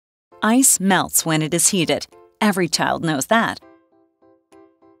Ice melts when it is heated. Every child knows that.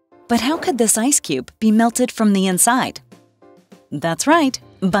 But how could this ice cube be melted from the inside? That's right,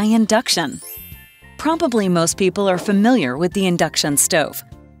 by induction. Probably most people are familiar with the induction stove,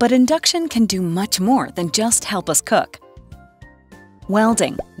 but induction can do much more than just help us cook.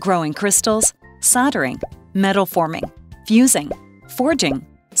 Welding, growing crystals, soldering, metal forming, fusing, forging,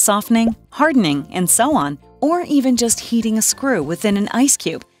 softening, hardening, and so on, or even just heating a screw within an ice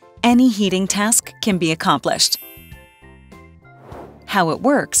cube, any heating task can be accomplished. How it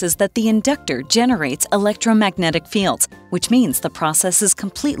works is that the inductor generates electromagnetic fields, which means the process is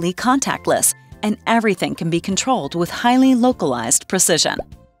completely contactless, and everything can be controlled with highly localized precision.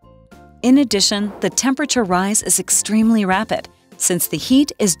 In addition, the temperature rise is extremely rapid, since the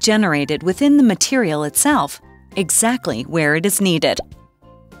heat is generated within the material itself, exactly where it is needed.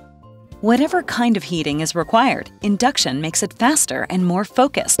 Whatever kind of heating is required, induction makes it faster and more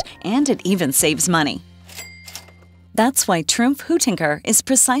focused, and it even saves money. That's why TRUMPF Hüttinger is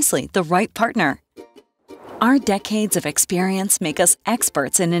precisely the right partner. Our decades of experience make us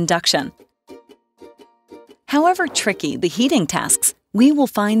experts in induction. However tricky the heating tasks, we will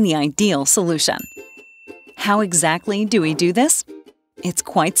find the ideal solution. How exactly do we do this? It's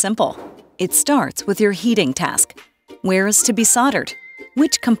quite simple. It starts with your heating task. Where is to be soldered?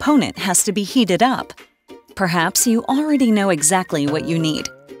 Which component has to be heated up? Perhaps you already know exactly what you need.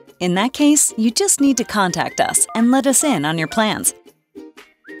 In that case, you just need to contact us and let us in on your plans.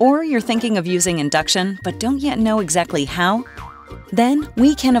 Or you're thinking of using induction but don't yet know exactly how? Then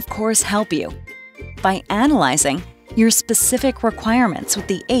we can of course help you by analyzing your specific requirements with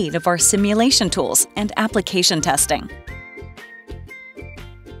the aid of our simulation tools and application testing.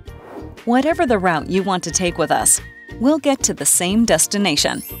 Whatever the route you want to take with us, we'll get to the same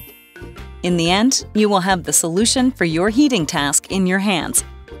destination. In the end, you will have the solution for your heating task in your hands.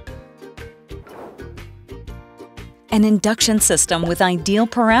 An induction system with ideal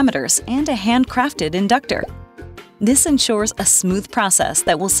parameters and a handcrafted inductor. This ensures a smooth process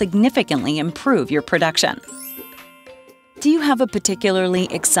that will significantly improve your production. Do you have a particularly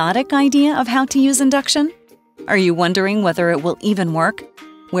exotic idea of how to use induction? Are you wondering whether it will even work?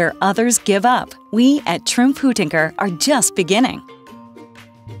 Where others give up, we at TRUMPF Hüttinger are just beginning.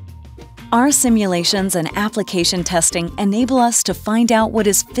 Our simulations and application testing enable us to find out what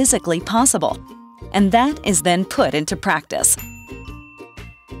is physically possible, and that is then put into practice.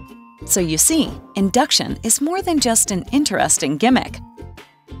 So you see, induction is more than just an interesting gimmick.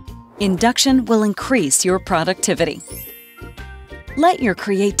 Induction will increase your productivity. Let your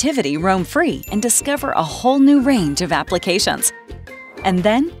creativity roam free and discover a whole new range of applications. And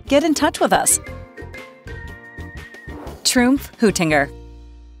then get in touch with us. TRUMPF Hüttinger.